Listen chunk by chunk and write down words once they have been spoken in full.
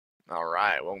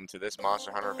Alright, welcome to this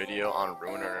Monster Hunter video on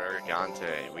Ruiner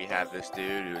Nergigante. We have this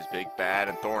dude who's big, bad,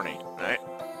 and thorny, right?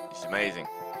 He's amazing.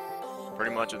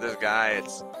 Pretty much with this guy,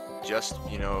 it's just,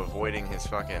 avoiding his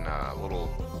fucking little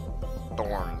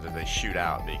thorns that they shoot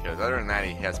out, because other than that,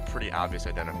 he has pretty obvious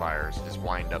identifiers. His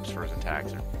wind-ups for his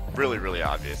attacks are really, really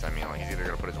obvious. I mean, like, he's either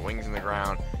going to put his wings in the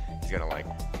ground, he's going to, like,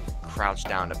 crouch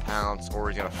down to pounce, or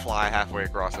he's going to fly halfway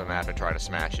across the map and try to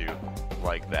smash you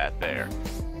like that there.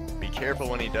 Be careful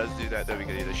when he does do that, though,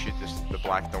 because he just shoot the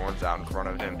black thorns out in front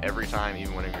of him every time,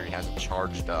 even whenever he hasn't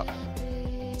charged up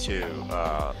to,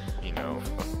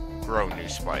 grow new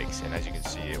spikes. And as you can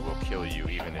see, it will kill you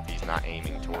even if he's not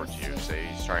aiming towards you. Say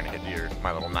he's trying to hit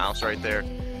my little mouse right there.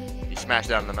 He smashed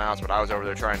out in the mouse, but I was over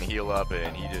there trying to heal up,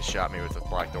 and he just shot me with the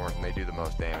black thorns, and they do the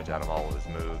most damage out of all of his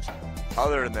moves,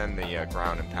 other than the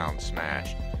ground and pound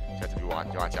smash. So you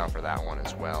have to watch out for that one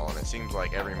as well. And it seems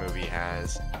like every movie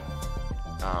has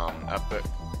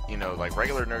like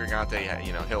regular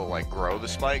Nergigante, he'll like grow the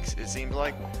spikes. It seems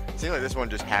like this one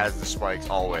just has the spikes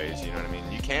always. You know what I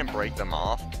mean? You can break them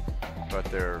off, but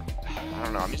they're, I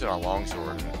don't know. I'm using a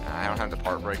longsword. I don't have the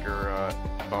part breaker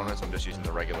bonus. I'm just using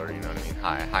the regular. You know what I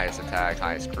mean? Highest attack,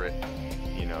 highest crit,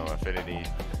 affinity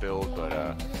build.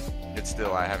 But it's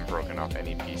still, I haven't broken off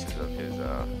any pieces of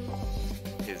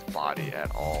his body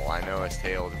at all. I know his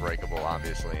tail is breakable,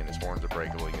 obviously, and his horns are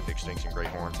breakable. You get the Extinction Great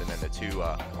Horns, and then the two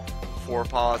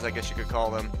forepaws, I guess you could call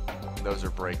them. Those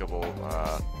are breakable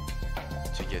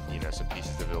to get, some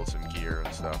pieces to build some gear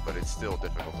and stuff. But it's still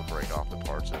difficult to break off the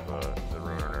parts of the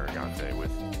Ruiner Nergigante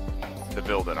with the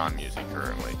build that I'm using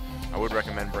currently. I would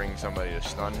recommend bringing somebody to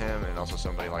stun him, and also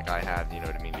somebody like I have,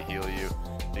 to heal you.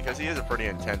 Because he is a pretty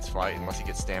intense fight, unless he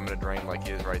gets stamina drained like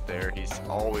he is right there. He's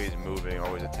always moving,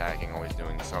 always attacking, always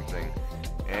doing something.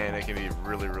 And it can be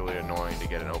really, really annoying to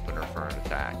get an opener for an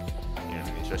attack. You know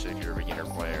what I mean? Especially if you're a beginner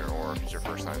player, or if it's your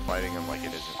first time fighting him, like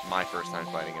it is my first time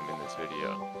fighting him in this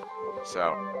video.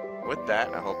 So, with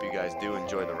that, I hope you guys do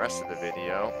enjoy the rest of the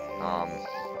video.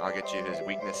 I'll get you his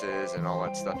weaknesses and all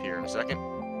that stuff here in a second.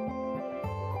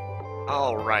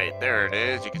 Alright, there it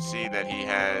is. You can see that he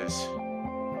has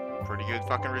pretty good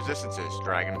fucking resistances.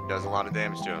 Dragon does a lot of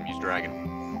damage to him. Use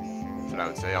Dragon. So I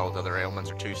would say all his other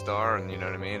ailments are 2-star, and you know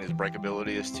what I mean? His breakability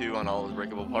is 2 on all his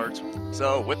breakable parts.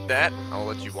 So with that, I'll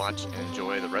let you watch and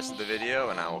enjoy the rest of the video,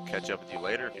 and I will catch up with you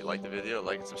later. If you like the video,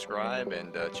 like and subscribe,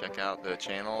 and check out the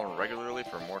channel regularly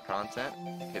for more content.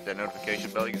 Hit that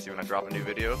notification bell. You can see when I drop a new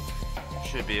video.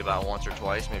 Should be about once or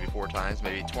twice, maybe 4 times,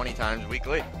 maybe 20 times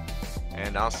weekly.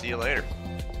 And I'll see you later.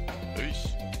 Peace.